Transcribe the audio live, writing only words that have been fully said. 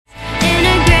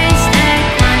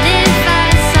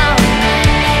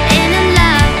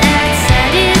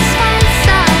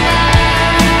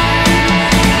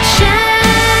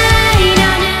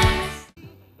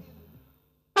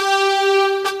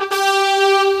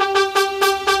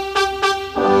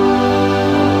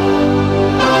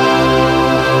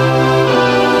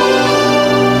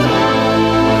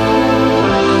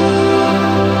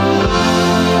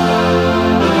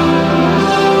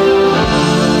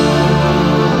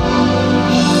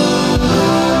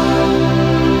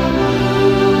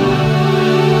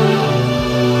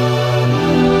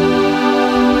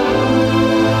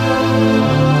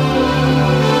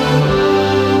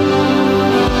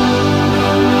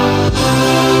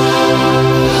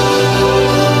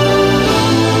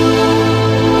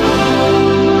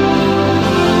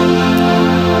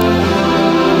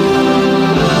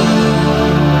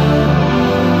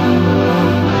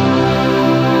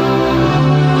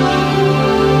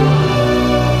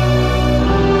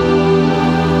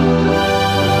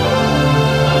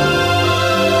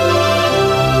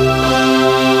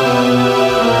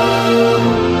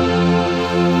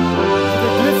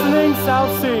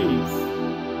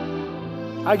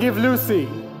I give Lucy,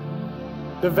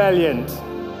 the valiant.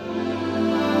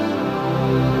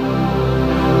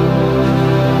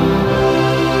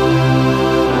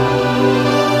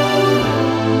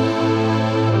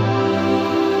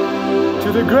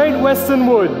 To the great western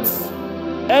woods,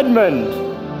 Edmund,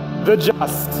 the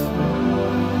just.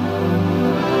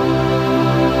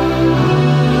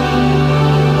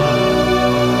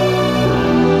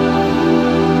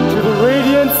 To the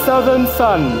radiant southern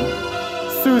sun,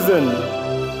 Susan,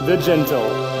 the gentle.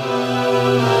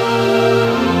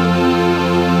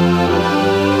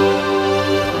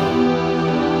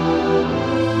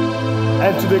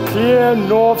 And to the clear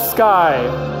north sky,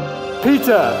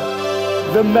 Peter,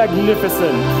 the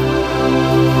magnificent.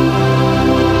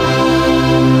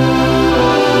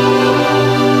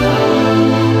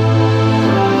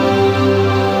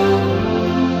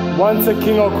 Once a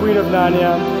king or queen of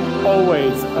Narnia,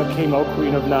 always a king or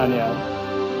queen of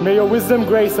Narnia. May your wisdom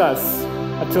grace us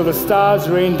until the stars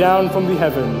rain down from the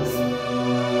heavens.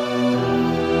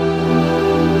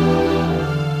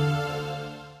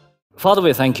 Father,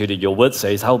 we thank you that your word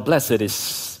says how blessed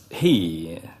is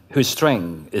he whose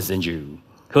strength is in you,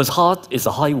 whose heart is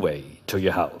a highway to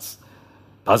your house.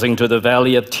 Passing through the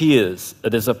valley of tears, a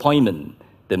disappointment,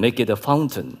 they make it a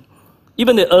fountain.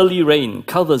 Even the early rain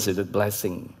covers it with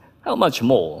blessing. How much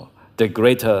more the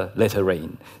greater later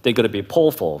rain they're going to be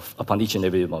poured forth upon each and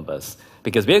every one of us,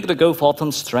 because we're going to go forth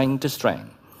from strength to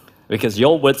strength. Because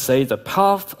your word says the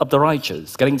path of the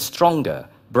righteous getting stronger,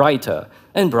 brighter,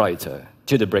 and brighter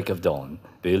to the break of dawn.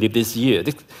 We believe this year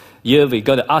we're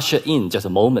going to usher in just a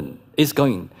moment. It's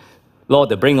going, Lord,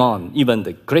 to bring on even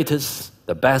the greatest,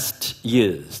 the best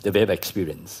years that we have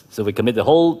experienced. So we commit the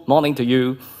whole morning to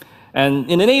you.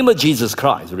 And in the name of Jesus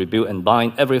Christ, we rebuke and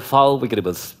bind every foul,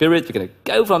 wicked spirit. We're going to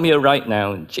go from here right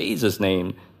now in Jesus'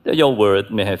 name, that your word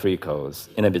may have free course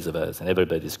in the midst of us. And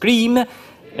everybody scream,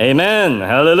 Amen.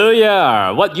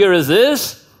 Hallelujah. What year is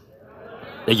this?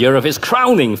 The year of his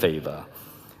crowning favor.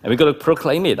 And we're going to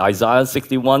proclaim it. Isaiah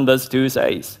 61 verse 2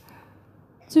 says,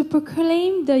 to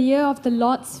proclaim the year of the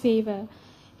Lord's favor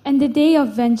and the day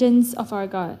of vengeance of our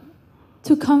God,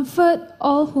 to comfort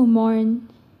all who mourn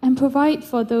and provide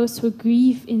for those who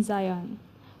grieve in Zion,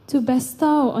 to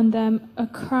bestow on them a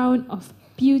crown of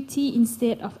beauty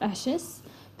instead of ashes,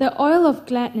 the oil of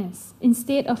gladness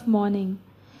instead of mourning,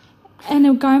 and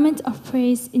a garment of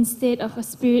praise instead of a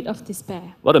spirit of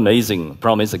despair. What amazing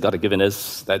promise that God has given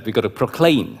us, that we're going to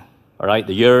proclaim, all right,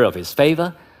 the year of his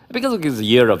favor. Because it's the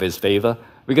year of his favor,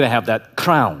 we're going to have that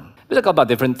crown. We talk about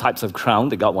different types of crown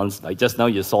that God wants. Like just now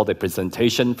you saw the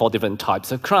presentation for different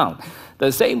types of crown.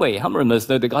 The same way, how many of us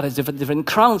know that God has different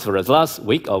crowns for us? Last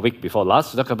week or week before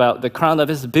last, we talked about the crown of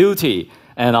his beauty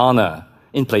and honor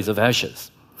in place of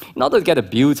ashes. In order to get a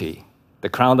beauty, the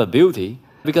crown of beauty,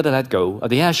 we got to let go of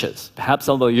the ashes. Perhaps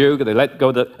some of you are going to let go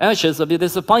of the ashes of your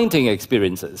disappointing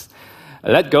experiences.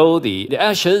 Let go the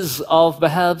ashes of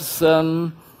perhaps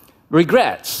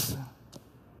regrets,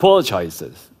 poor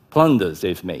choices, plunders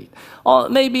they've made. Or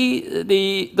maybe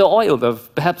the oil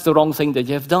of perhaps the wrong thing that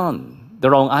you have done, the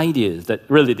wrong ideas that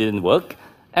really didn't work,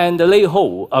 and the lay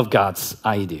hold of God's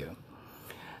idea.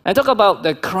 And talk about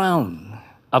the crown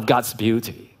of God's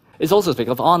beauty. It's also speak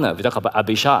of honor. We talk about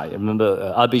Abishai.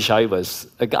 Remember, Abishai was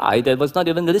a guy that was not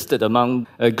even listed among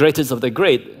greatest of the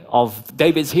great of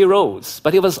David's heroes,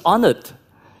 but he was honored.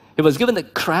 He was given the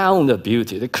crown of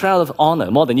beauty, the crown of honor,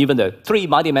 more than even the three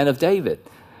mighty men of David.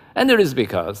 And there is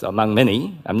because, among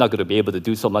many, I'm not going to be able to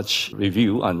do so much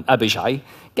review on Abishai.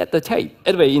 Get the tape.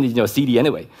 Anyway, in your CD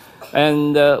anyway.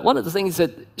 And one of the things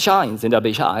that shines in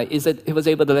Abishai is that he was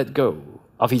able to let go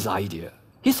of his idea.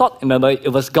 He thought, remember,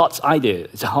 it was God's idea.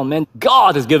 It's how man,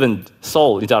 God has given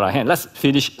Saul into our hand. Let's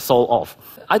finish Saul off.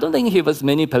 I don't think he was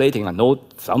manipulating. I know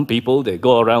some people, they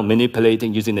go around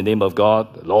manipulating using the name of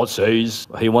God. The Lord says,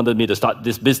 he wanted me to start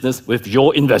this business with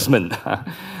your investment.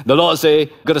 The Lord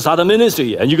say, got to start a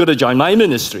ministry and you got to join my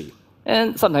ministry.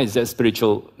 And sometimes there's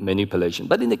spiritual manipulation.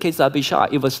 But in the case of Abishai,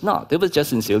 it was not. It was just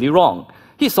sincerely wrong.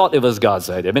 He thought it was God's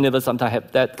idea. Many of us sometimes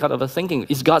have that kind of a thinking.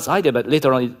 It's God's idea, but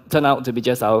later on it turned out to be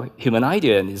just our human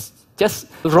idea, and it's just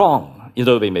wrong.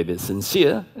 Though we may be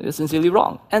sincere, it's sincerely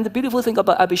wrong. And the beautiful thing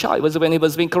about Abishai was when he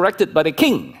was being corrected by the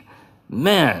king.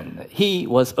 Man, he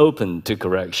was open to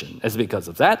correction. It's because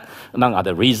of that, among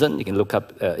other reasons, you can look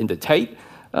up in the tape,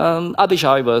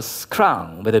 Abishai was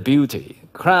crowned with a beauty,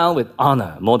 crowned with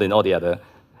honor more than all the other.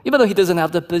 Even though he doesn't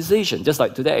have the position, just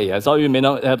like today, some of you may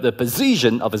not have the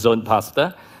position of his own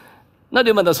pastor, not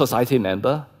even a society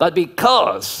member, but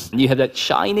because you have that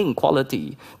shining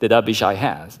quality that Abishai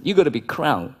has, you're going to be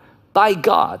crowned by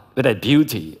God with that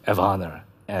beauty of honor.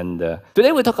 And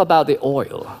today we talk about the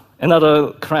oil,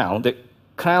 another crown, the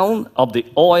crown of the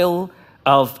oil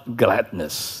of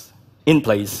gladness in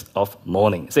place of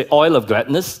mourning. Say, oil of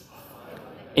gladness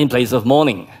in place of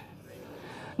mourning.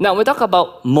 Now, we talk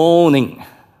about mourning.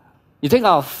 You think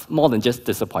of more than just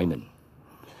disappointment.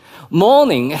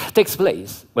 Mourning takes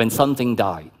place when something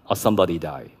died or somebody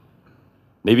died.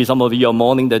 Maybe some of you are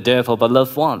mourning the death of a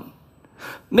loved one.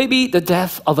 Maybe the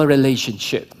death of a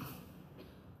relationship.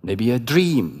 Maybe a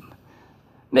dream.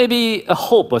 Maybe a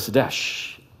hope was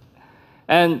dashed.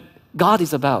 And God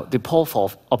is about to pour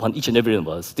forth upon each and every one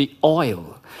of us the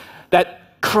oil,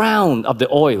 that crown of the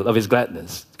oil of His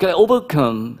gladness, can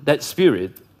overcome that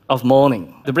spirit of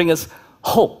mourning, to bring us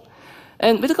hope.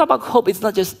 And we talk about hope, it's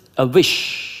not just a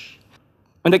wish.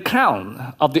 When the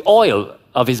crown of the oil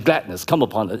of His gladness come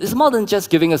upon us, it's more than just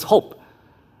giving us hope,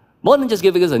 more than just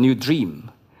giving us a new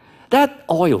dream. That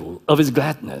oil of His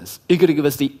gladness is going to give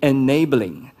us the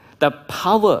enabling, the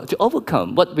power to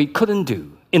overcome what we couldn't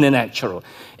do in the natural.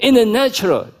 In the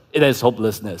natural, it is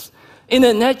hopelessness. In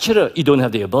the natural, you don't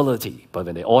have the ability. But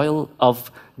when the oil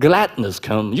of gladness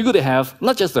comes, you're going to have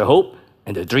not just the hope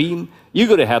and the dream, you're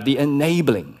going to have the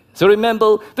enabling. So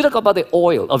remember, we talk about the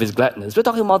oil of His gladness. We're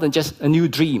talking more than just a new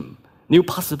dream, new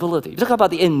possibility. We're talking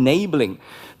about the enabling,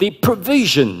 the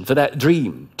provision for that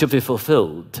dream to be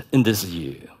fulfilled in this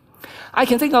year. I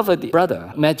can think of a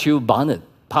brother, Matthew Barnett,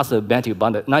 Pastor Matthew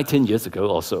Barnett, 19 years ago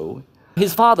or so.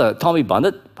 His father, Tommy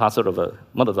Barnett, pastor of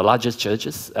one of the largest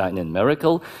churches in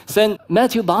America, sent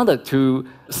Matthew Barnett to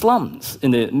slums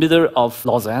in the middle of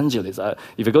Los Angeles.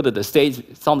 If you go to the States,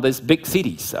 some of these big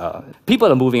cities, people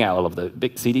are moving out of the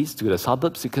big cities to the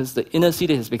suburbs because the inner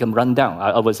city has become run down.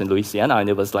 I was in Louisiana, and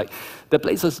it was like the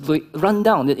place was run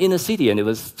down, the inner city, and it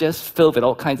was just filled with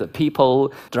all kinds of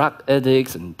people, drug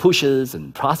addicts and pushers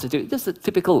and prostitutes, just a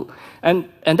typical. And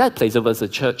that place, it was a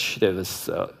church that was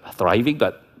thriving,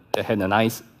 but it had a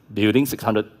nice building,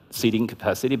 600 seating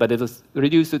capacity, but it was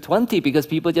reduced to 20 because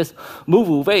people just moved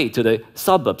away to the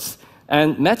suburbs.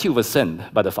 And Matthew was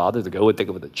sent by the father to go and take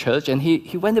over the church, and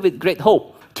he went with great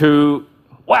hope to,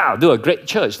 do a great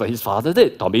church like his father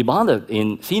did, Tommy Barnett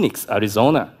in Phoenix,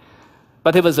 Arizona.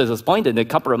 But he was disappointed. In a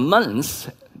couple of months,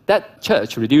 that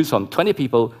church reduced from 20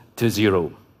 people to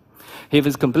 0. He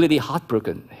was completely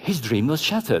heartbroken. His dream was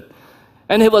shattered.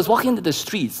 And he was walking the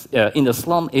streets in the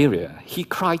slum area. He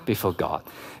cried before God.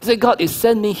 He said, God, you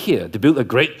sent me here to build a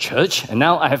great church, and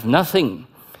now I have nothing.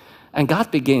 And God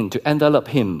began to envelop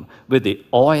him with the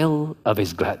oil of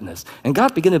His gladness. And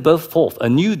God began to birth forth a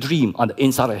new dream on the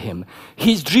inside of him.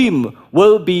 His dream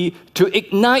will be to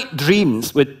ignite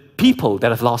dreams with people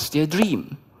that have lost their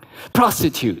dream.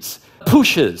 Prostitutes,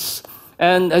 pushers,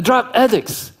 and drug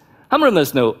addicts. How many of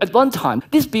us know, at one time,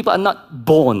 these people are not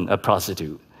born a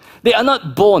prostitute. They are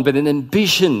not born with an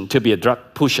ambition to be a drug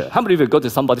pusher. How many of you go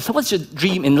to somebody, so what's your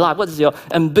dream in life? What is your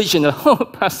ambition? Oh,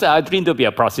 Pastor, I dream to be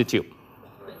a prostitute.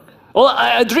 Oh,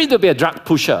 I dream to be a drug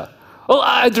pusher. Oh,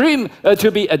 I dream to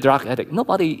be a drug addict.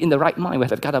 Nobody in the right mind would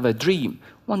have kind of a dream.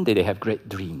 One day they have a great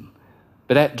dream.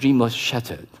 But that dream was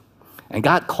shattered. And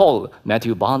God called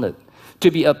Matthew Barnett to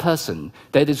be a person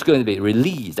that is going to be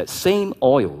released, that same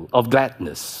oil of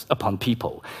gladness upon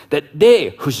people, that they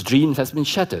whose dreams has been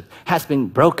shattered, has been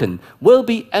broken, will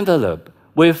be enveloped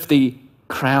with the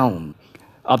crown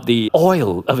of the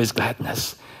oil of His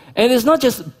gladness. And it's not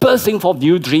just bursting forth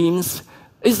new dreams.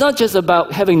 It's not just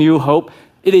about having new hope.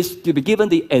 It is to be given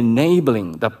the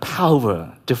enabling, the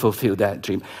power to fulfill that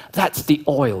dream. That's the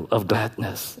oil of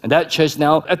gladness. And that church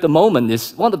now, at the moment,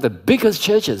 is one of the biggest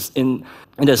churches in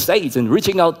the States, and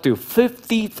reaching out to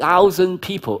 50,000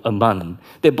 people a month.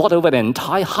 They bought over the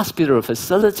entire hospital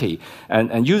facility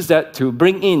and used that to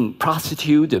bring in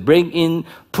prostitutes, to bring in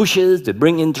pushers, to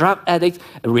bring in drug addicts,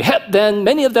 rehab them.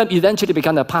 Many of them eventually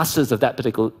become the pastors of that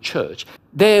particular church.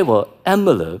 They were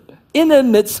enveloped in the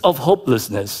midst of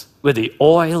hopelessness with the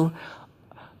oil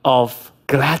of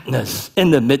gladness in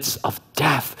the midst of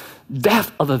death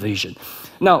of a vision.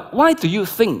 Now, why do you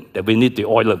think that we need the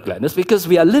oil of gladness? Because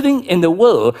we are living in a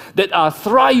world that are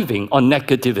thriving on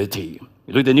negativity.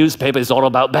 You look at the newspaper, it's all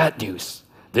about bad news.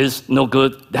 This no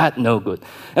good, that no good.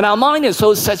 And our mind is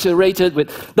so saturated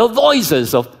with the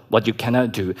voices of what you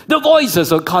cannot do, the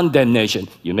voices of condemnation.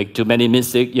 You make too many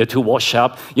mistakes, you're too washed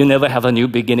up, you never have a new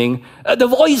beginning. The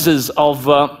voices of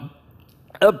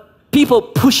people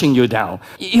pushing you down.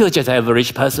 You're just an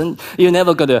average person. You're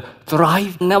never going to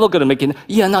thrive, never going to make it.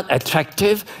 You're not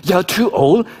attractive. You're too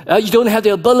old. You don't have the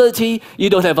ability. You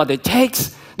don't have what it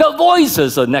takes. The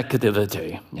voices of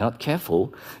negativity. You're not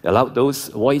careful. Allow those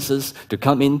voices to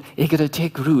come in. It's going to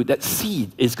take root. That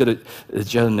seed is going to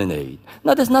germinate.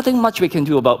 Now, there's nothing much we can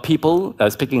do about people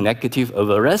speaking negative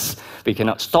over us. We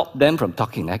cannot stop them from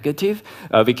talking negative.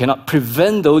 We cannot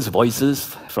prevent those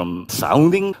voices from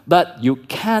sounding. But you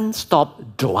can stop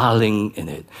dwelling in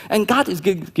it. And God is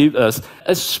going to give us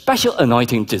a special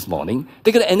anointing this morning.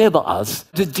 They're going to enable us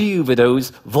to deal with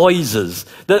those voices,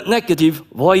 the negative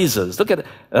voices. Look at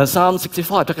Psalm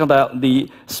 65, talking about the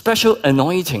special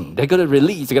anointing they're going to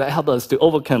release. They're going to help us to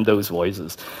overcome those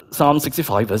voices. Psalm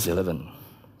 65, verse 11.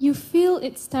 You fill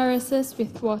its terraces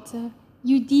with water.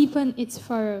 You deepen its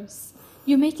furrows.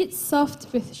 You make it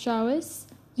soft with showers.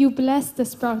 You bless the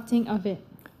sprouting of it.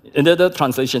 In the other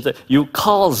translation, you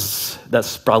cause the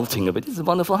sprouting of it. It's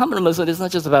wonderful. How many it's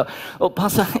not just about, oh,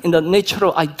 Pastor, in the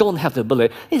natural, I don't have the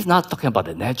ability. He's not talking about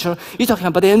the natural. He's talking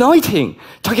about the anointing,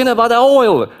 talking about the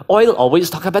oil. Oil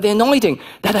always talk about the anointing.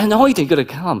 That anointing is going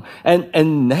to come and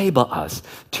enable us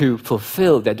to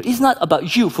fulfill that. It's not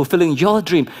about you fulfilling your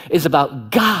dream. It's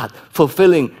about God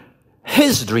fulfilling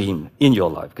His dream in your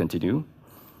life. Continue.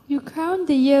 You crown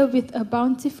the year with a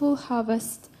bountiful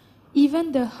harvest.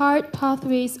 Even the hard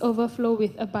pathways overflow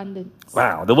with abundance.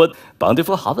 Wow, the word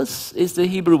bountiful harvest is the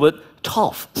Hebrew word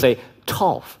tov. Say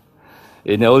tov.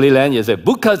 In the Holy Land, you say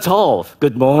buka tov,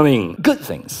 good morning, good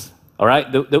things. All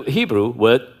right, the Hebrew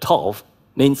word tov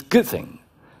means good thing,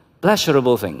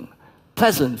 pleasurable thing,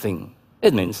 pleasant thing.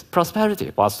 It means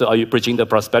prosperity. Pastor, are you preaching the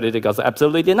prosperity gospel?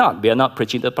 Absolutely not. We are not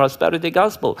preaching the prosperity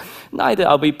gospel. Neither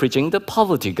are we preaching the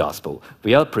poverty gospel.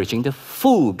 We are preaching the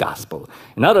full gospel.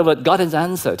 In other words, God has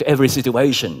answered to every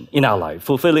situation in our life,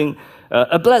 fulfilling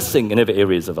a blessing in every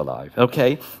areas of our life.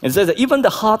 Okay? It says that even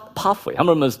the hard pathway, how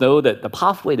many of us know that the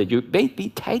pathway that you may be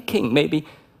taking may be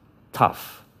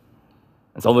tough?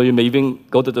 And some of you may even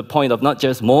go to the point of not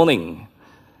just mourning,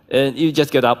 and you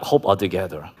just get up, hope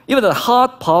altogether. Even the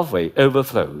hard pathway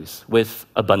overflows with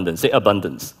abundance. Say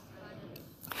abundance.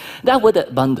 That word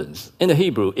abundance in the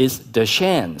Hebrew is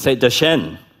dashen. Say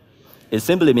dashen. It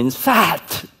simply means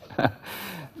fat.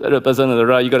 So the person on the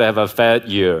right, you've got to have a fat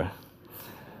year.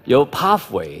 Your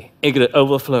pathway is going to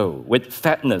overflow with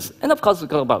fatness. And of course, we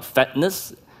talk about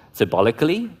fatness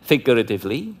symbolically,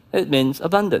 figuratively. It means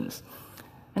abundance.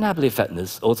 And I believe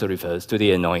fatness also refers to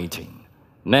the anointing.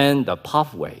 Man, the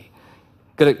pathway,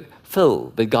 got to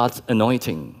fill with God's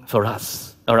anointing for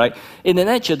us. All right? In the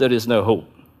nature, there is no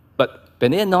hope. But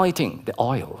when the anointing, the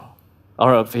oil,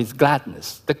 or of His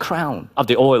gladness, the crown of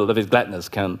the oil of His gladness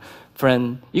come,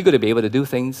 friend, you're going to be able to do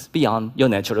things beyond your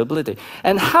natural ability.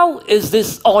 And how is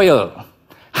this oil,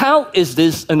 how is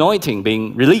this anointing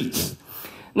being released?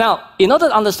 Now, in order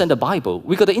to understand the Bible,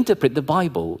 we've got to interpret the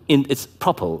Bible in its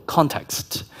proper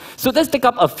context. So let's take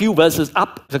up a few verses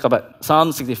up. Look up at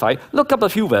Psalm 65. Look up a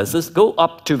few verses. Go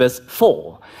up to verse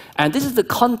 4. And this is the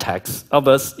context of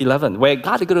verse 11, where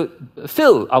God is going to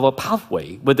fill our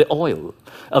pathway with the oil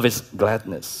of His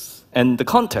gladness. And the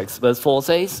context, verse 4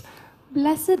 says,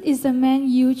 Blessed is the man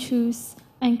you choose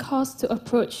and cause to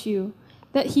approach you,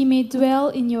 that he may dwell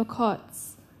in your courts.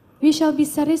 We shall be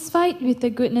satisfied with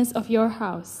the goodness of your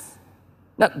house.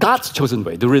 Now, God's chosen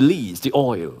way to release the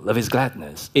oil of His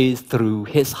gladness is through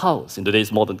His house. In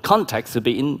today's modern context, to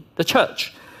be in the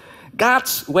church.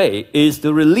 God's way is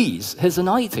to release His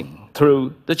anointing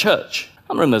through the church.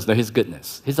 How many of us know His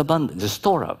goodness, His abundance, His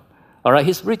store up? All right,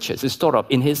 His riches is stored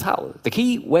up in His house. The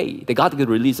key way that God can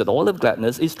release the oil of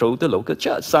gladness is through the local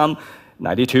church. Psalm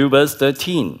 92, verse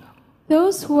 13.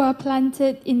 Those who are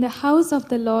planted in the house of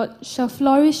the Lord shall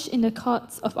flourish in the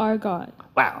courts of our God.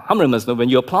 Wow, how many of us know when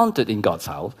you're planted in God's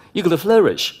house, you're going to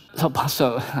flourish? So,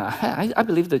 Pastor, I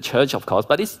believe the church, of course,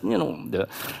 but it's,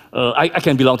 I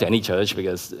can belong to any church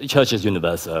because church is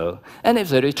universal. And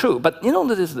it's very true. But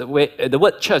this is the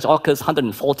word church occurs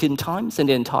 114 times in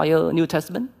the entire New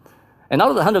Testament. And out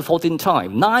of the 114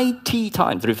 times, 90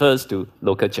 times refers to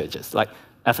local churches, like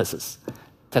Ephesus,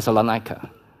 Thessalonica.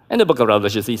 In the book of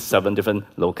Revelation, you see 7 different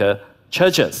local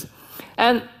churches.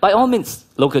 And by all means,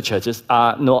 local churches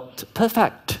are not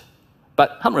perfect.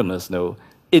 But how many of us know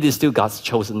it is still God's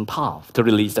chosen path to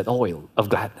release that oil of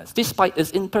gladness? Despite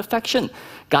its imperfection,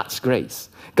 God's grace,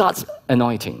 God's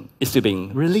anointing is still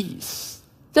being released.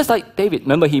 Just like David,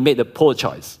 remember he made the poor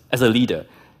choice as a leader.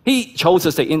 He chose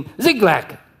to stay in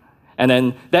Ziklag. And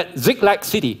then that Ziklag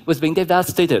city was being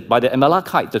devastated by the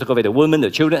Amalekites. They took away the women,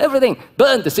 the children, everything,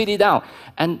 burned the city down.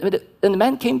 And when the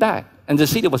man came back and the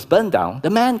city was burned down, the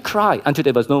man cried until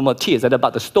there was no more tears and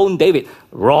about to stone David.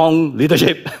 Wrong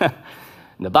leadership.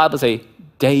 The Bible says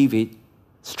David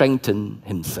strengthened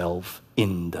himself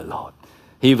in the Lord.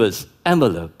 He was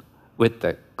enveloped with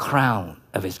the crown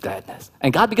of His gladness.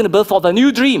 And God began to birth forth a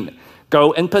new dream.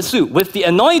 Go and pursue with the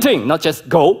anointing, not just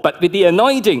go, but with the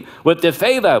anointing, with the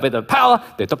favor, with the power.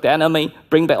 They took the enemy,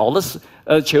 bring back all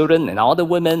the children and all the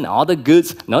women, and all the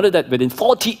goods. Not only that, within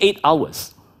 48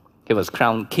 hours, he was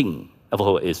crowned king of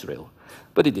whole Israel.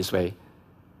 Put it this way,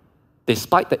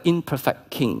 despite the imperfect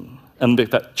king,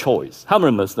 imperfect choice, how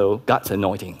many of us know God's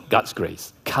anointing, God's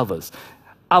grace covers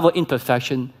our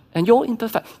imperfection and your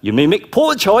imperfection? You may make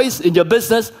poor choice in your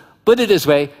business. Put it this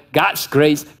way, God's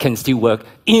grace can still work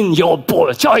in your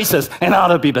poor choices. And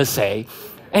other people say,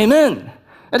 amen.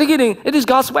 And the key thing, it is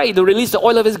God's way to release the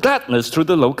oil of His gladness through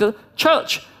the local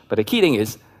church. But the key thing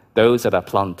is, those that are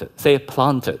planted. Say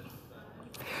planted.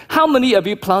 How many of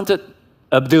you planted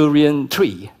a durian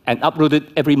tree and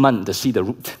uprooted every month to see the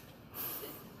root?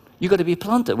 You got to be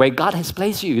planted where God has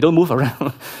placed you. You don't move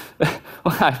around.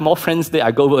 I have more friends there,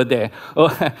 I go over there. Or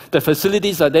the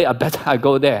facilities are there, I better I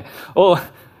go there. Or,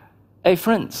 hey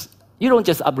friends, you don't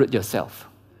just uproot yourself.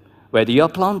 Where you are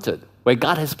planted, where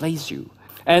God has placed you.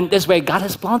 And that's where God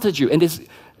has planted you. And it's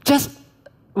just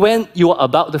when you are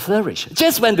about to flourish.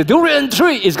 Just when the durian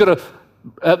tree is going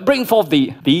to bring forth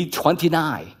the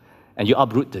V29. And you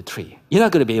uproot the tree. You're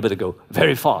not going to be able to go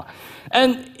very far.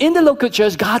 And in the local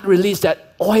church, God released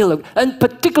that oil. And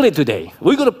particularly today,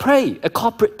 we're going to pray a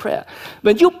corporate prayer.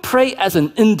 When you pray as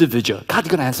an individual, God's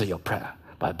going to answer your prayer.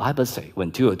 But the Bible says,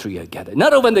 when 2 or 3 are gathered.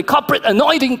 Not only when the corporate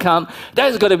anointing comes,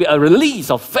 there's going to be a release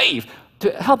of faith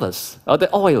to help us. The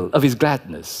oil of His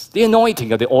gladness. The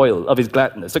anointing of the oil of His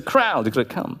gladness. The crown is going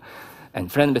to come.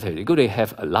 And friend, you're going to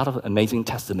have a lot of amazing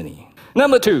testimony.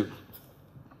 Number 2.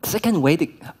 Second way,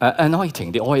 the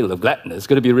anointing, the oil of gladness, is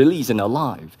going to be released in our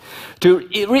life to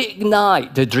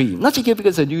reignite the dream. Not just give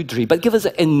us a new dream, but give us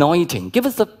an anointing, give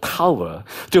us the power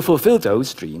to fulfill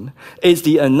those dreams. Is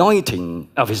the anointing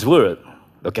of His word.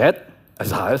 Look at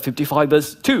Isaiah 55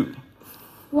 verse 2.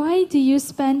 Why do you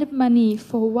spend money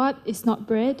for what is not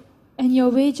bread, and your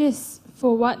wages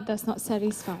for what does not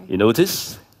satisfy? You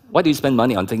notice? Why do you spend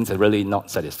money on things that really not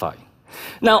satisfy?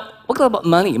 Now, what about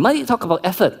money? Money talk about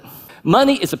effort.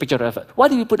 Money is a picture of effort. Why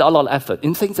do you put a lot of effort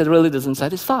in things that really doesn't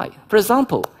satisfy? For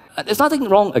example, there's nothing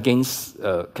wrong against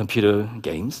computer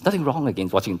games, nothing wrong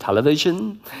against watching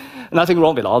television, nothing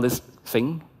wrong with all this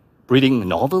thing, reading a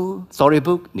novel,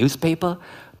 storybook, newspaper.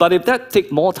 But if that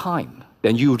takes more time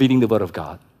than you reading the Word of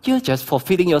God, you're just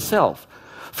forfeiting yourself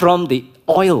from the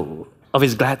oil of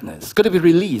His gladness. Going to be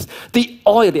released. The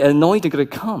oil, the anointing going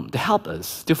to come to help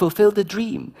us to fulfill the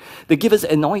dream. To give us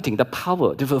anointing, the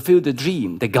power to fulfill the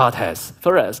dream that God has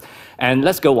for us. And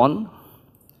let's go on.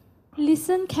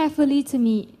 Listen carefully to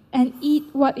me and eat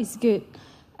what is good,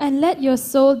 and let your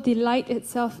soul delight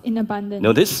itself in abundance.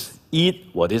 Notice, eat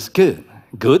what is good.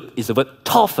 Good is the word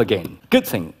tov again. Good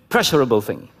thing, pleasurable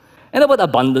thing. And the word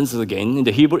abundance again in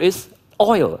the Hebrew is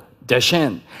oil,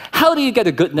 dashan. How do you get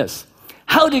the goodness?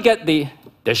 How do you get the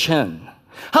dashan?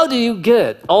 How do you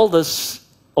get all this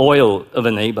oil of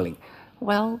enabling?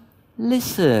 Well,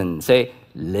 listen. Say,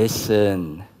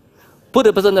 listen. Put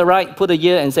the person on the right, put the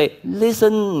ear and say,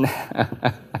 listen.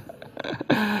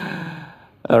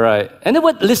 All right. And the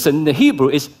word listen in the Hebrew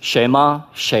is shema,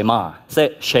 shema.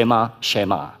 Say, shema,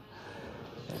 shema.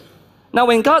 Now,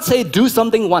 when God say do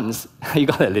something once, you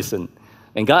got to listen.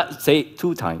 When God say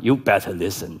 2 times, you better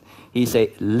listen. He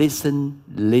say, listen,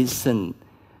 listen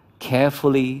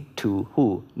carefully to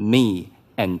who? Me,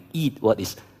 and eat what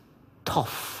is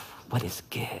tough, what is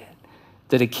good.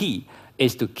 So the key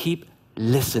is to keep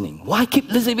listening. Why keep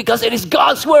listening? Because it is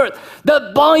God's word.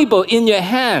 The Bible in your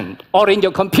hand or in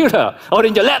your computer or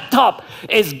in your laptop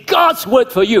is God's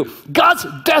word for you. God's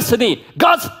destiny,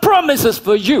 God's promises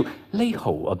for you. Lay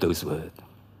hold of those words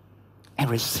and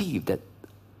receive that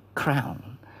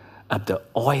crown of the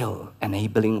oil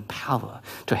enabling power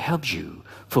to help you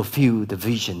fulfill the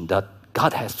vision that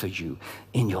God has for you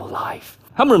in your life.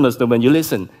 How many of us know when you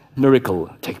listen, miracle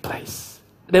take place?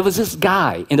 There was this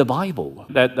guy in the Bible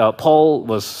that Paul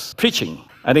was preaching.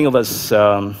 I think it was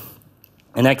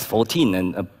in Acts 14,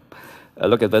 and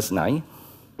look at verse 9.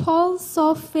 Paul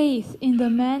saw faith in the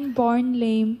man born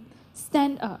lame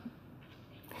stand up.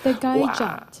 The guy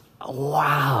jumped.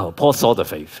 Wow, Paul saw the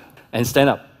faith and stand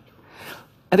up.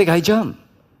 And the guy jumped.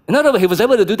 In other words, he was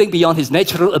able to do things beyond his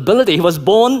natural ability. He was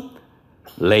born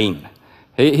lame.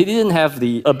 He didn't have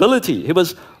the ability. He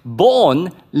was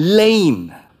born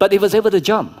lame, but he was able to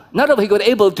jump. In other words, he was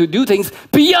able to do things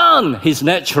beyond his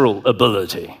natural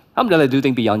ability. How many do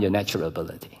things beyond your natural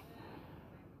ability?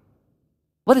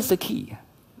 What is the key?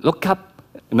 Look up.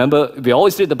 Remember, we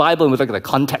always read the Bible and we look at the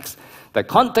context. The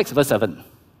context, verse 7.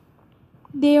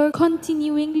 They are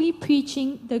continually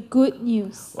preaching the good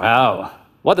news. Wow.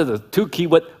 What are the two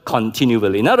keywords?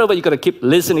 Continually. In other words, you've got to keep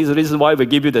listening. It's the reason why we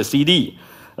give you the CD,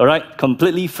 all right?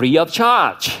 Completely free of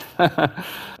charge.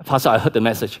 Pastor, I heard the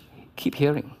message. Keep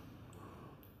hearing.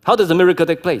 How does the miracle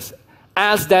take place?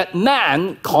 As that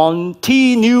man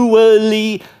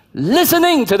continually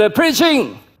listening to the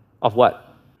preaching of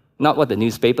what? Not what the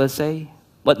newspapers say,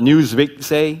 what Newsweek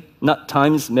say, not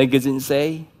Times Magazine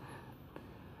say.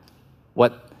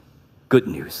 What? Good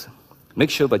news. Make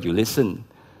sure what you listen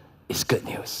is good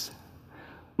news.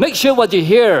 Make sure what you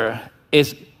hear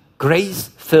is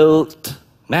grace-filled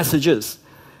messages.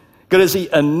 Going to see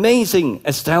amazing,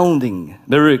 astounding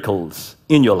miracles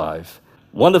in your life.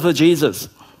 Wonderful Jesus.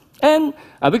 And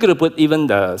we're going to put even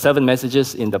the 7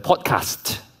 messages in the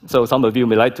podcast. So some of you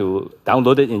may like to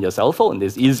download it in your cell phone.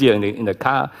 It's easier in the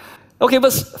car. Okay,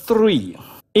 verse 3.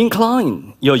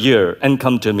 Incline your ear and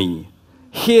come to me.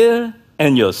 Hear,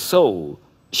 and your soul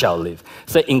shall live.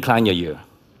 Say, incline your ear.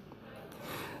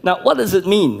 Now, what does it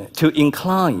mean to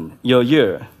incline your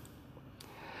ear?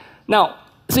 Now,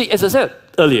 see, as I said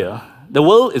earlier, the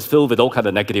world is filled with all kinds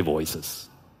of negative voices.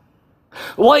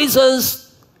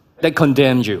 Voices that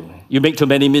condemn you. You make too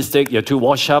many mistakes, you're too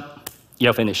washed up,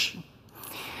 you're finished.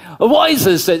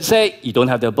 Voices that say, you don't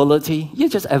have the ability, you're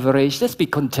just average, just be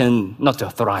content not to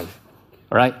thrive.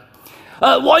 All right?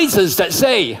 Voices that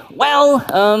say,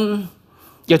 well,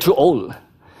 you're too old.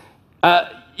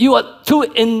 You are too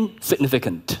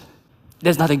insignificant.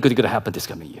 There's nothing good going to happen this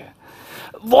coming year.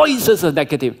 Voices are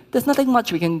negative. There's nothing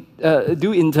much we can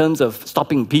do in terms of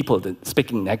stopping people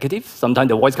speaking negative. Sometimes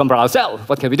the voice comes from ourselves.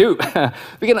 What can we do?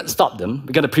 We cannot stop them.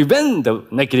 We got to prevent the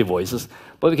negative voices,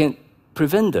 but we can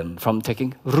prevent them from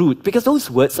taking root, because those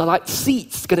words are like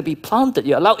seeds going to be planted.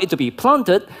 You allow it to be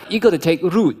planted, you got to take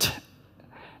root.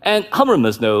 And how many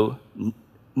must know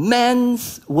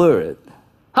man's word?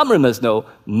 How many must know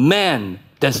man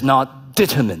does not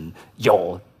determine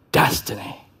your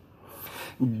destiny?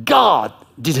 God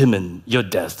determines your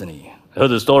destiny. I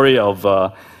heard the story of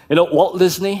Walt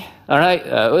Disney. All right,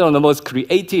 one of the most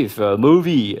creative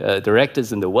movie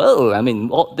directors in the world. I mean,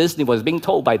 Walt Disney was being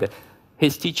told by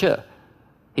his teacher,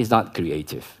 he's not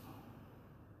creative.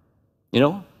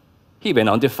 He went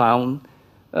on to found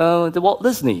the Walt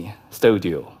Disney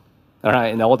Studio. All right,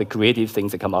 and all the creative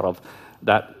things that come out of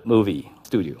that movie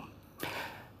studio.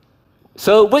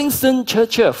 So Winston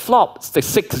Churchill flopped the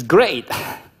 6th grade.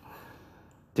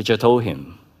 Teacher told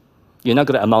him, you're not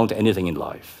going to amount to anything in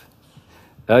life.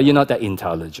 You're not that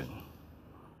intelligent.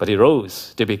 But he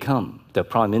rose to become the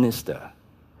prime minister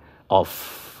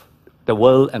of the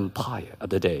world empire of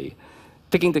the day,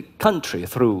 taking the country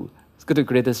through the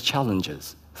greatest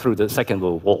challenges through the Second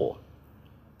World War.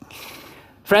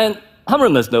 Friend, how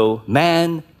many must know,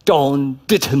 man, don't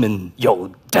determine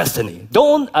your destiny.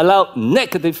 Don't allow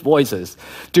negative voices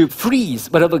to freeze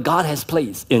whatever God has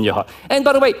placed in your heart. And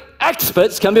by the way,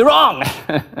 experts can be wrong.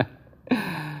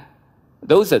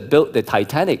 Those that built the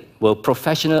Titanic were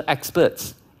professional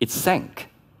experts. It sank.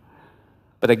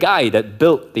 But the guy that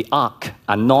built the ark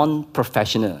are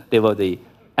non-professional. They were the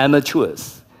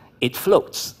amateurs. It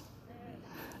floats.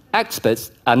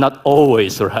 Experts are not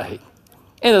always right.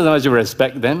 And as much as you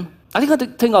respect them, I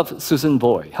think of Susan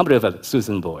Boy. How many of you have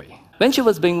Susan Boy? When she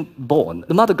was being born,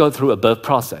 the mother goes through a birth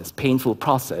process, painful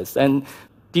process, and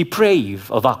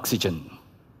deprived of oxygen.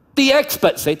 The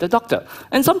experts say, the doctor.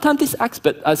 And sometimes these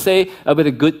experts say with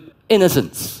a good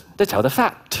innocence, they tell the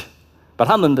fact. But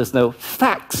how many of us know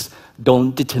facts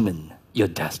don't determine your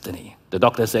destiny? The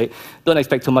doctor say, don't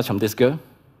expect too much from this girl,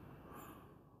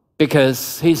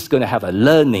 because he's going to have a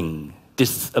learning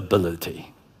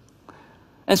disability.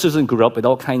 And Susan grew up with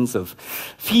all kinds of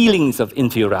feelings of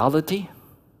inferiority.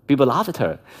 People laugh at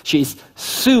her. She's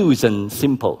Susan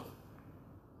Simple.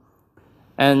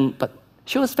 But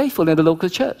she was faithful in the local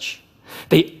church.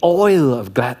 The oil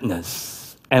of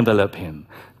gladness enveloped him.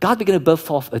 God began to birth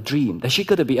forth a dream that she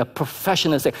could be a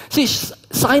professional singer. She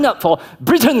signed up for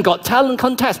Britain Got Talent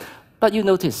contest. But you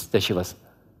notice that she was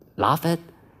laughed at,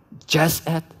 jest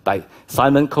at by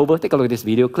Simon Cowell. Take a look at this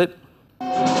video clip.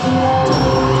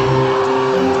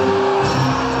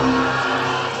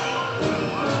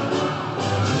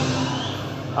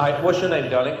 Hi, what's your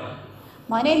name, darling?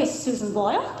 My name is Susan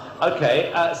Boyle.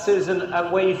 Okay, Susan,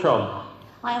 where are you from?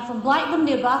 I am from Blackburn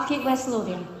near Bathgate, West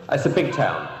Lothian. It's a big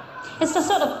town. It's a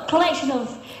sort of collection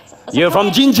of... You're from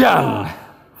Jinjiang.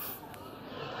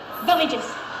 Villages.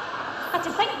 Had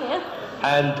to think there.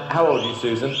 And how old are you,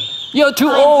 Susan? You're too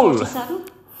I'm old. 47.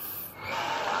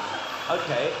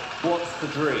 Okay, what's the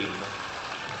dream?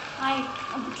 I'm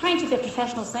trying to be a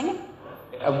professional singer.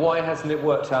 And why hasn't it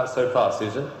worked out so far,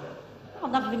 Susan?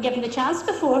 I've never been given the chance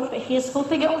before, but here's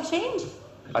hoping it will change.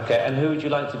 Okay, and who would you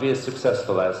like to be as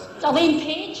successful as? Elaine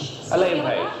Page. Elaine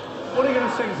Page. What are you going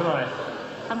to sing tonight?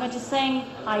 I'm going to sing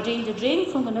I Dreamed a Dream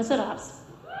from the Miserables.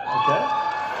 Okay.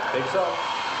 Big song.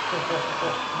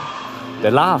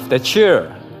 The laugh, the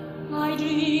cheer. I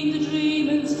dreamed a dream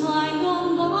in time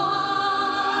gone by.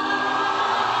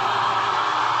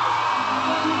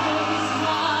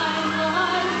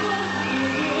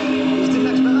 You didn't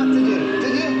expect that, did you?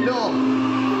 Did you? No.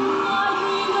 I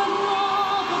dreamed of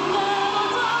love that never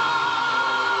died.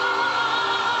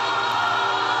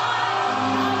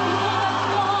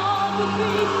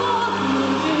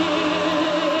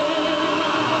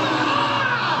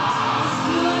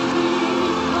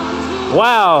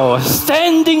 Wow,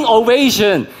 standing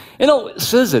ovation. You know,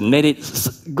 Susan made it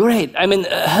great. I mean,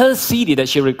 her CD that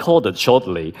she recorded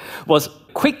shortly was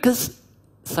quickest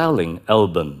selling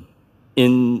album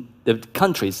in the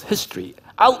country's history,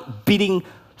 outbeating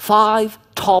 5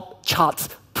 top charts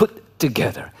put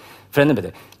together.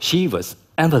 Friend, she was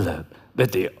enveloped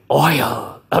with the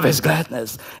oil of His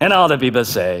gladness. And other people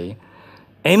say,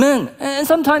 amen. And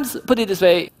sometimes, put it this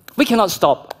way, we cannot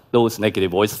stop those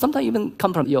negative voices. Sometimes even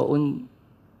come from your own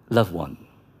loved one.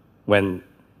 When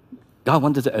God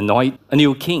wanted to anoint a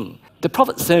new king, the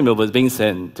prophet Samuel was being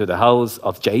sent to the house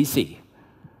of Jesse.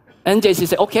 And Jesse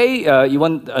said, okay, you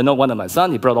want to anoint one of my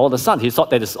sons? He brought all the sons. He thought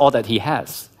that is all that he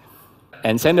has.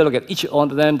 And Samuel looked at each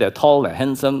one of them. They're tall and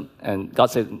handsome. And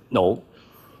God said, no.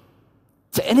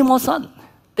 Is there any more son?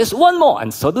 There's one more.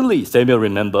 And suddenly Samuel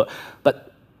remembered.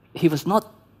 But he was not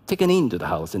taken into the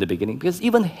house in the beginning because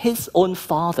even his own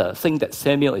father thinks that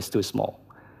Samuel is too small,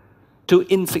 too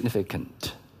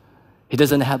insignificant. He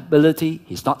doesn't have ability.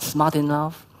 He's not smart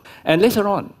enough. And later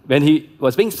on, when he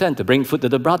was being sent to bring food to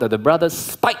the brother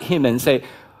spiked him and said,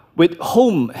 with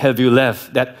whom have you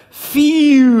left that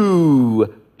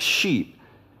few sheep?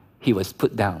 He was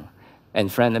put down.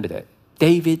 And friend, let me tell you,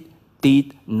 David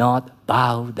did not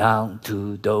bow down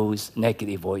to those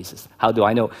negative voices. How do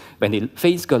I know? When he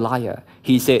faced Goliath,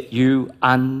 he said, you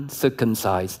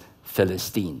uncircumcised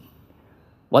Philistine.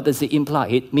 What does it imply?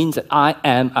 It means that I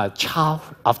am a child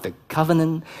of the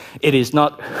covenant. It is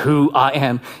not who I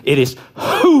am, it is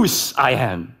whose I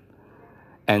am.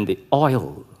 And the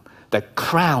oil, the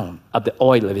crown of the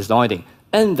oil of His anointing,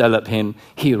 enveloped him.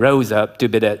 He rose up to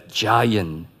be that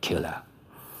giant killer.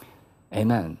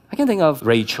 Amen. I can think of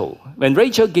Rachel. When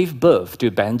Rachel gave birth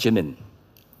to Benjamin,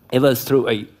 it was through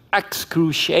an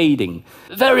excruciating,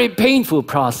 very painful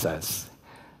process.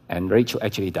 And Rachel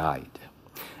actually died.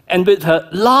 And with her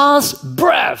last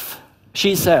breath,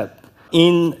 she said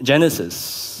in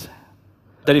Genesis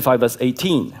 35 verse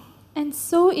 18, And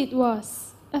so it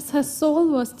was, as her soul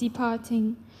was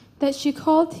departing, that she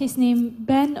called his name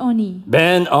Ben-Oni.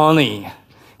 Ben-Oni.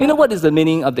 You know what is the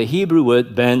meaning of the Hebrew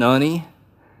word Ben-Oni?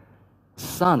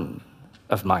 Son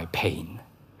of my pain.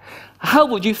 How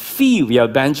would you feel, your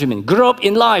Benjamin? Grew up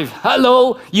in life.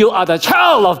 Hello, you are the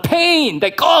child of pain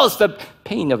that caused the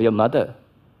pain of your mother,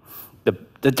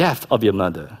 the death of your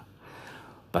mother.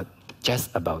 But just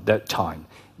about that time,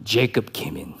 Jacob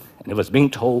came in, and it was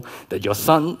being told that your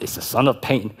son is the son of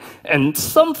pain, and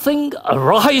something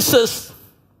arises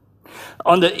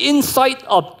on the inside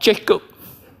of Jacob.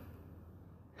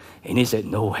 And he said,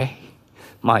 no way,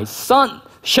 my son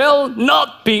shall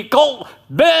not be called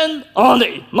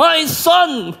Ben-Oni. My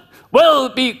son will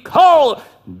be called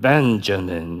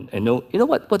Benjamin. And you know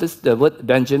what does the word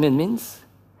Benjamin means?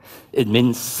 It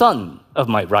means son of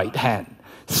my right hand,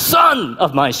 son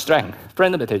of my strength.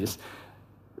 Friend, let me tell you this.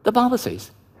 The Bible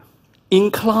says,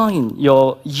 incline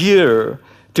your ear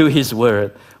to His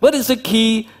word. What is the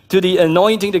key to the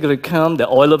anointing that will come, the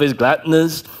oil of His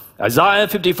gladness? Isaiah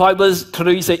 55 verse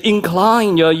 3 says,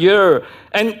 incline your ear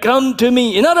and come to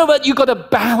me. In other words, you got to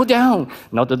bow down,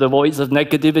 not to the voice of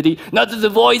negativity, not to the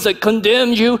voice that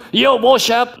condemns you, your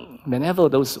worship. Whenever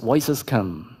those voices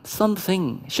come,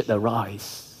 something should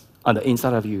arise on the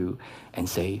inside of you and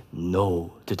say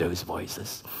no to those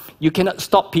voices. You cannot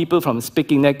stop people from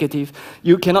speaking negative.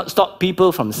 You cannot stop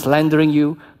people from slandering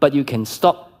you, but you can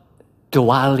stop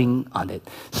dwelling on it.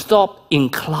 Stop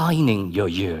inclining your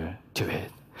ear to it.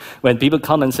 When people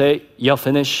come and say, you're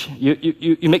finished,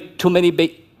 you make too many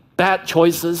bad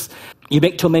choices, you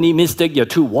make too many mistakes, you're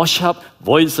too washed up,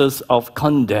 voices of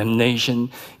condemnation,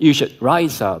 you should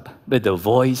rise up with the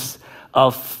voice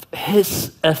of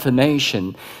His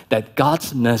affirmation that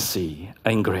God's mercy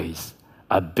and grace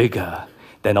are bigger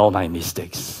than all my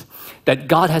mistakes. That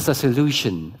God has a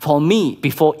solution for me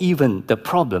before even the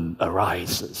problem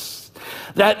arises.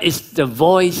 That is the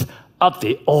voice of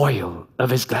the oil of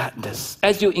His gladness.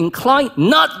 As you incline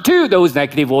not to those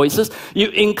negative voices, you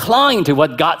incline to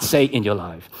what God say in your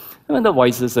life. When the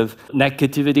voices of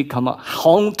negativity come up,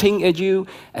 haunting at you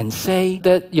and say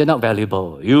that you're not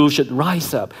valuable, you should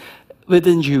rise up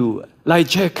within you, like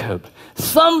Jacob,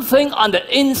 something on the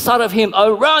inside of him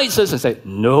arises and says,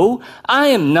 no, I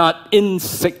am not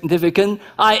insignificant.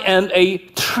 I am a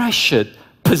treasured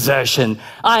possession.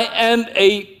 I am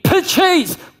a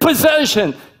purchased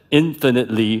possession,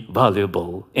 infinitely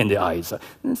valuable in the eyes.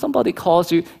 And somebody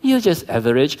calls you, you're just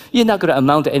average, you're not going to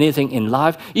amount to anything in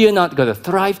life, you're not going to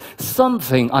thrive.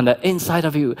 Something on the inside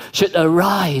of you should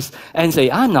arise and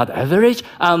say, I'm not average,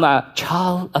 I'm a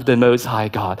child of the Most High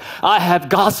God. I have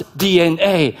God's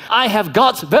DNA, I have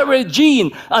God's very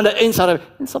gene on the inside of you.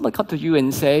 And someone come to you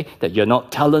and say that you're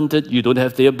not talented, you don't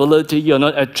have the ability, you're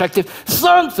not attractive.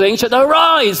 Something should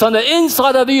arise on the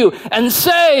inside of you and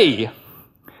say,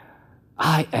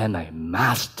 I am a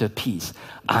masterpiece.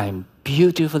 I'm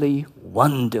beautifully,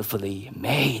 wonderfully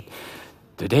made.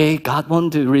 Today, God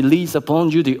wants to release upon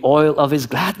you the oil of His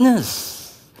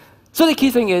gladness. So the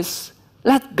key thing is,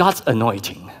 let God's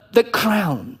anointing, the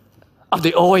crown of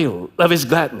the oil of His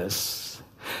gladness,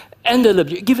 envelop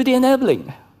you, give you the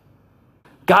enabling.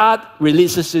 God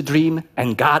releases the dream,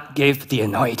 and God gave the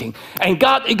anointing. And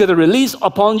God is going to release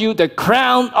upon you the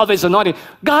crown of His anointing.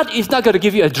 God is not going to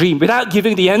give you a dream without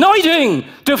giving the anointing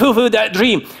to fulfill that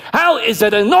dream. How is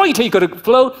that anointing going to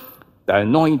flow? The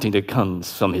anointing that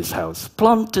comes from His house,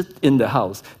 planted in the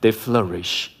house, they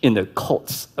flourish in the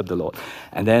courts of the Lord.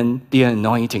 And then the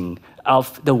anointing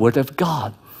of the Word of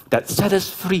God that set us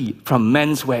free from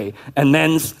man's way and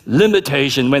man's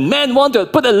limitation. When men want to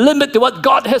put a limit to what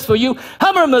God has for you,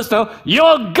 how many must know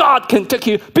your God can take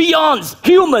you beyond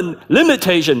human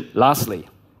limitation? Lastly,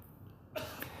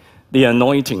 the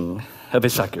anointing of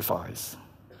His sacrifice.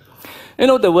 You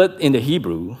know, the word in the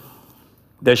Hebrew,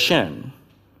 dashan,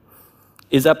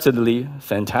 is absolutely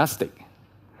fantastic.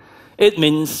 It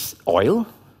means oil.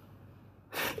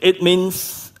 It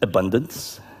means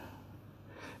abundance.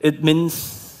 It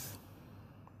means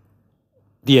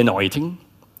the anointing,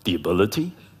 the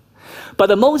ability. But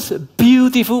the most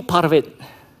beautiful part of it,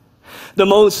 the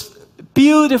most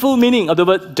beautiful meaning of the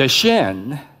word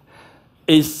dashan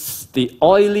is the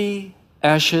oily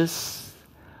ashes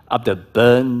of the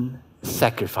burnt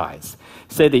sacrifice.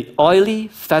 Say the oily,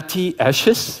 fatty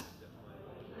ashes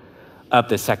of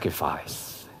the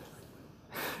sacrifice.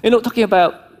 You know, talking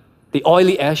about the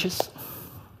oily ashes,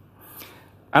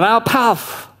 and our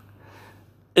path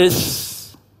is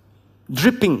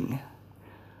dripping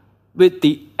with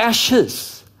the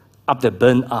ashes of the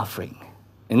burnt offering.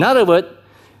 In other words,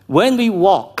 when we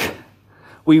walk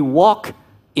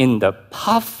in the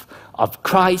path of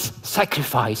Christ's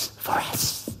sacrifice for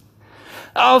us.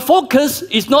 Our focus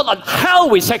is not on how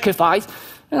we sacrifice.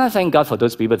 And I thank God for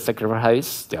those people that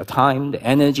sacrifice their time, their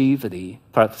energy for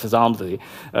example,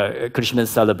 the Christmas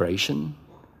celebration.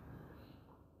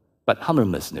 But how many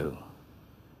must know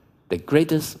the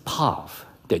greatest path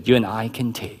that you and I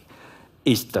can take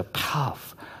is the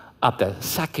path of the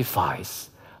sacrifice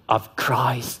of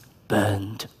Christ's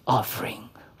burnt offering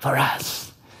for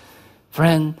us.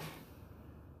 Friend,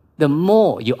 the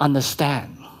more you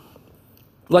understand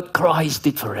what Christ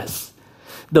did for us,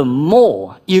 the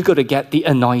more you're going to get the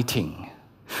anointing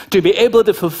to be able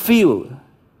to fulfill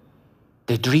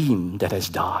the dream that has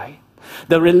died,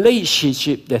 the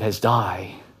relationship that has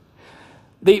died,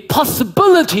 the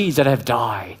possibilities that have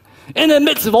died. In the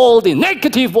midst of all the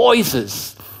negative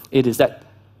voices, it is that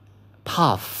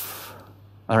path,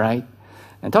 all right?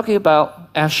 And talking about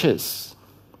ashes,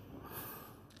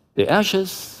 the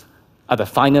ashes are the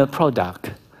final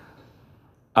product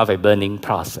of a burning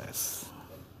process.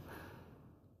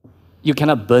 You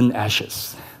cannot burn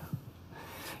ashes.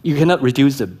 You cannot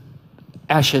reduce the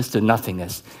ashes to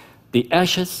nothingness. The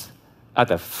ashes are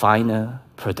the final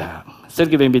product. Still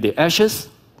giving me the ashes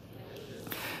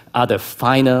are the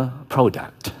final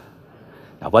product.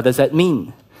 Now, what does that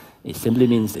mean? It simply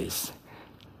means this.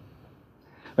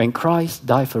 When Christ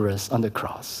died for us on the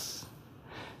cross,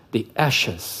 the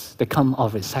ashes that come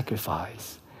of His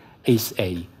sacrifice is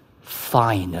a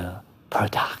final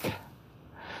product.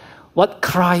 What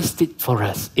Christ did for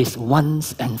us is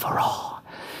once and for all.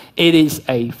 It is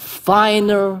a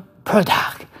final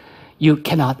product. You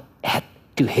cannot add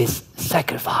to His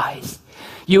sacrifice.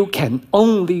 You can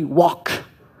only walk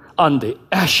on the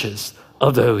ashes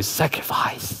of those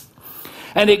sacrifices.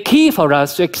 And the key for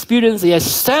us to experience the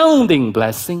astounding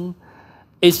blessing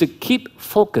is to keep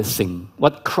focusing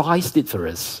what Christ did for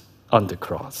us on the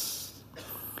cross.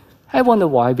 I wonder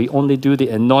why we only do the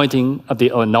anointing of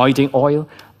the anointing oil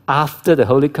after the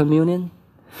Holy Communion.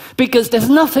 Because there's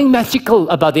nothing magical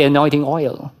about the anointing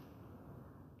oil.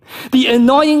 The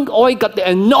anointing oil got the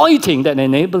anointing, that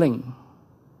enabling.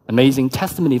 Amazing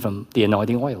testimony from the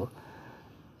anointing oil.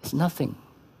 It's nothing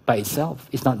by itself.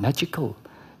 It's not magical.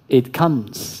 It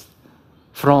comes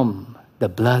from the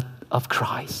blood of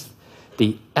Christ.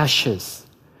 The ashes,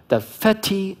 the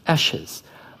fatty ashes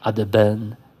are the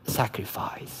burnt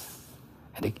sacrifice.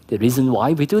 And the reason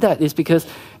why we do that is because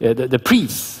the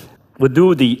priests would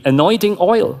do the anointing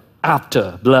oil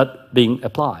after blood being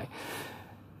applied.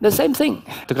 The same thing,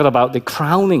 talking about the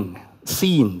crowning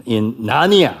scene in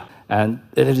Narnia. And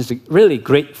it is a really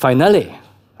great finale.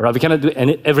 Right? We cannot do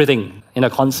everything in a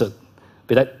concert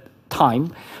with that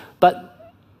time.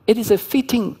 But it is a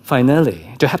fitting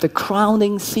finale to have the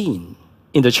crowning scene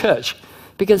in the church,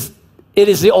 because it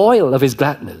is the oil of His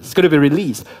gladness going to be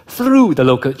released through the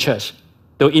local church,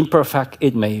 though imperfect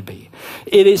it may be.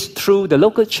 It is through the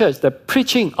local church, the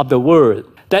preaching of the word,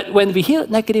 that when we hear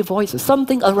negative voices,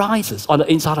 something arises on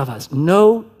the inside of us.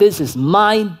 No, this is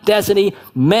my destiny.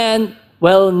 Man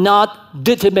will not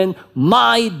determine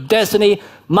my destiny.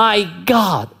 My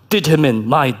God determine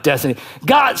my destiny.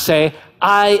 God say,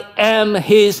 I am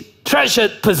His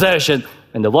treasured possession.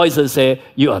 And the voices say,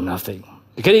 you are nothing.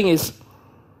 The kidding is,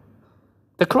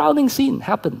 the crowning scene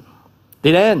happened.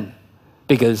 It ended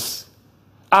because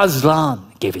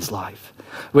Aslan gave his life.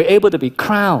 We're able to be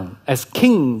crowned as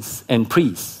kings and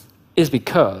priests is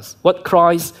because what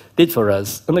Christ did for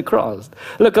us on the cross.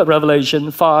 Look at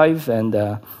Revelation 5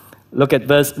 and look at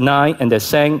verse 9, and they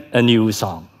sang a new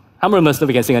song. How many of us know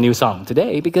we can sing a new song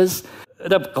today? Because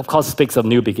that, of course, speaks of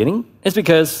new beginning. It's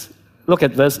because, look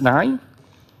at verse 9.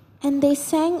 And they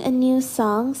sang a new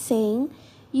song, saying,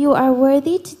 You are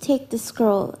worthy to take the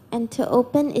scroll and to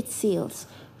open its seals,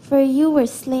 for you were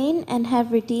slain and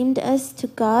have redeemed us to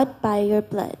God by your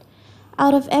blood,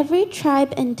 out of every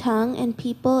tribe and tongue and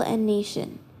people and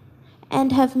nation,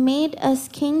 and have made us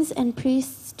kings and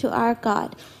priests to our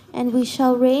God, and we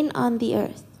shall reign on the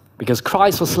earth. Because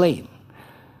Christ was slain.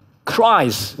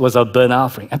 Christ was our burnt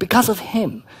offering. And because of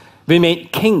Him, we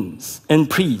made kings and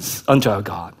priests unto our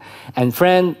God. And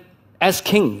friend, as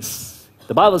kings,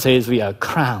 the Bible says we are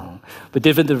crowned with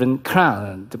different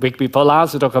crowns. The week before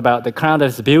last, we talked about the crown that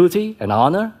is beauty and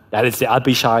honor. That is the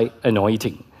Abishai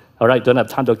anointing. All right, don't have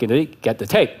time to get the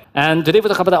tape. And today we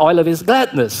talk about the oil of His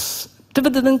gladness.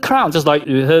 Different crowns, just like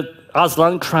you heard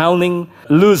Aslan crowning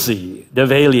Lucy, the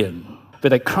valiant,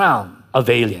 with a crown of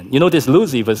valiant. You know, this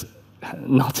Lucy was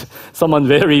not someone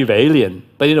very valiant,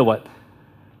 but you know what?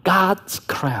 God's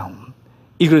crown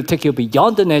is going to take you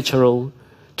beyond the natural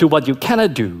to what you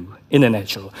cannot do in the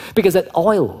natural. Because that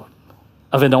oil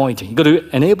of anointing is going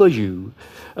to enable you,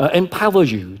 empower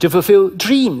you to fulfill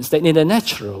dreams that in the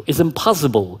natural is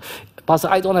impossible. Pastor,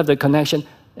 I don't have the connection.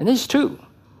 And it's true.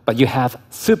 But you have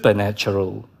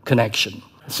supernatural connection.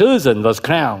 Susan was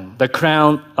crowned, the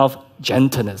crown of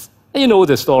gentleness. And you know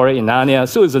the story in Narnia.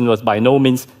 Susan was by no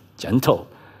means gentle.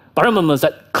 But remember,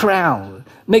 that crown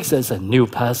makes us a new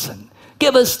person.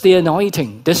 Give us the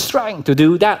anointing, the strength to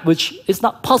do that which is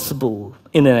not possible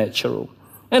in the natural.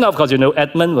 And of course, you know,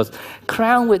 Edmund was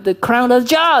crowned with the crown of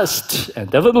just.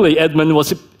 And definitely Edmund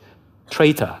was a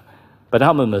traitor. But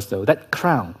how many must know that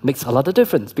crown makes a lot of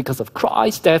difference because of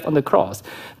Christ's death on the cross.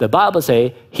 The Bible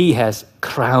says He has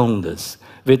crowned us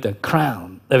with the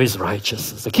crown of His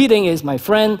righteousness. The key thing is, my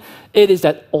friend, it is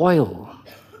that oil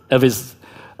of His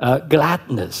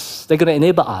gladness. They're going to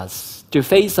enable us to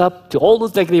face up to all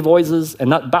those negative voices and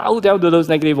not bow down to those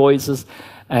negative voices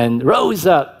and rose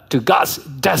up to God's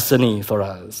destiny for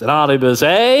us. And all of us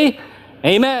say,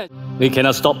 amen. We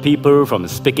cannot stop people from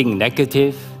speaking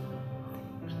negative.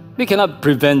 We cannot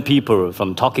prevent people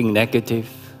from talking negative.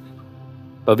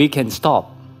 But we can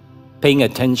stop paying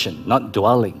attention, not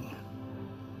dwelling.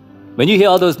 When you hear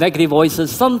all those negative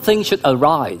voices, something should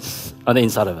arise on the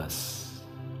inside of us.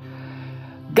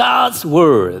 God's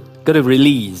word going to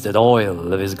release that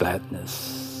oil of His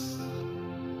gladness.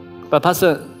 But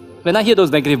Pastor, when I hear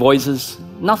those negative voices,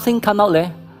 nothing come out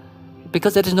there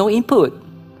because there is no input.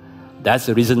 That's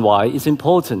the reason why it's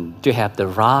important to have the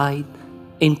right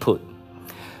input.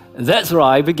 That's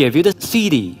why we gave you the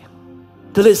CD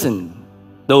to listen.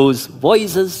 Those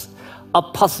voices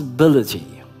of possibility.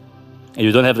 And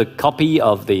you don't have the copy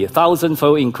of the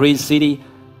 1,000-fold increased CD,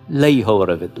 lay hold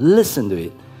of it, listen to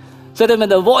it. So that when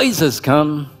the voices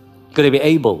come, you're going to be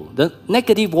able, the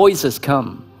negative voices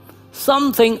come,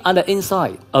 something on the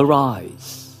inside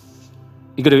arise.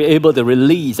 You're going to be able to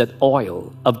release that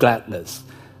oil of gladness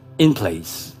in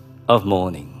place of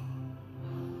mourning.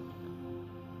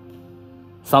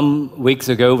 Some weeks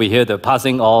ago, we heard the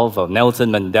passing of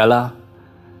Nelson Mandela,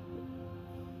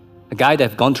 a guy that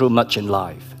has gone through much in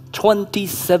life.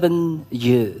 27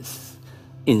 years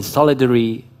in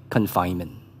solitary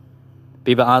confinement.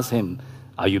 People ask him,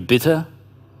 "Are you bitter?"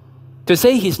 To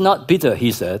say he's not bitter,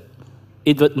 he said,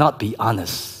 it would not be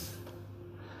honest.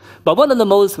 But one of the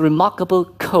most remarkable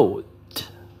quotes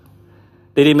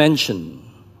that he mentioned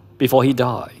before he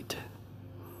died,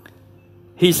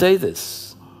 he said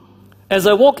this: "As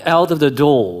I walk out of the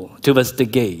door towards the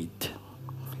gate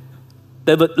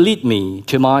that would lead me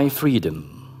to my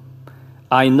freedom,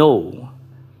 I know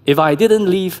if I didn't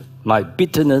leave my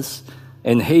bitterness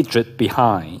and hatred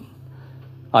behind,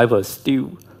 I will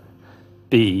still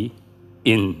be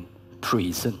in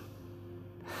prison."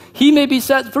 He may be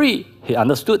set free. He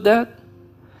understood that.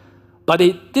 But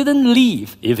he didn't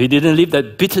leave. If he didn't leave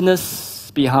that bitterness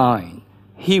behind,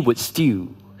 he would still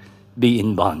be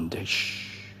in bondage.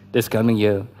 This coming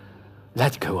year,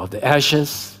 let go of the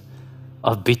ashes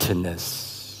of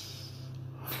bitterness.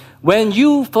 When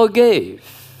you forgive,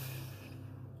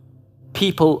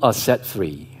 people are set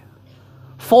free.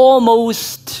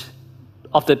 Foremost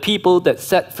of the people that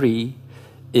set free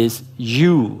is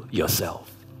you yourself.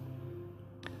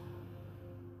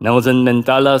 Nelson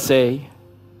Mandela say,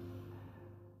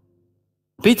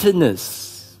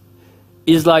 bitterness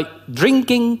is like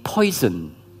drinking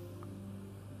poison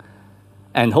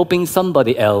and hoping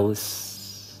somebody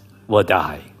else will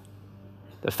die.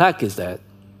 The fact is that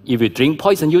if you drink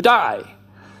poison, you die.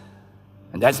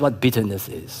 And that's what bitterness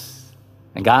is.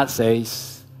 And God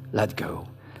says, let go.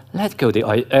 Let go the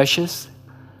ashes.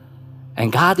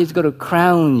 And God is going to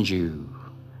crown you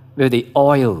with the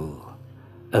oil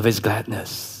of His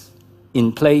gladness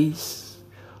in place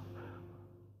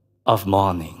of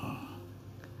mourning.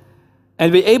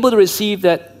 And be able to receive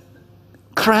that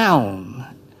crown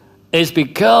is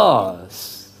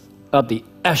because of the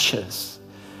ashes,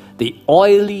 the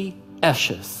oily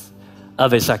ashes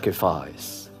of His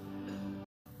sacrifice.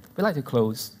 We'd like to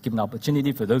close, give an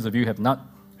opportunity for those of you who have not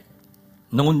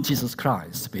known Jesus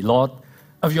Christ to be Lord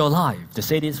of your life, to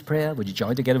say this prayer. Would you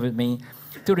join together with me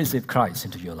to receive Christ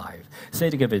into your life? Say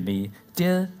together with me,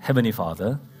 "Dear Heavenly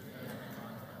Father,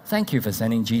 thank you for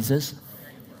sending Jesus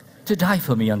to die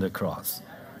for me on the cross.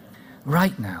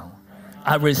 Right now,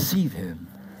 I receive Him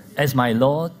as my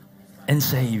Lord and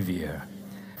Savior.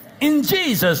 In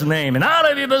Jesus' name." And all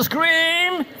of you will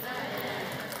scream.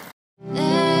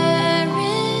 There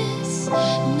is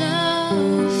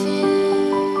no fear.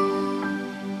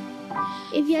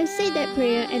 If you have said that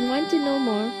prayer and want to know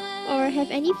more or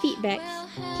have any feedbacks,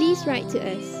 please write to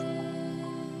us.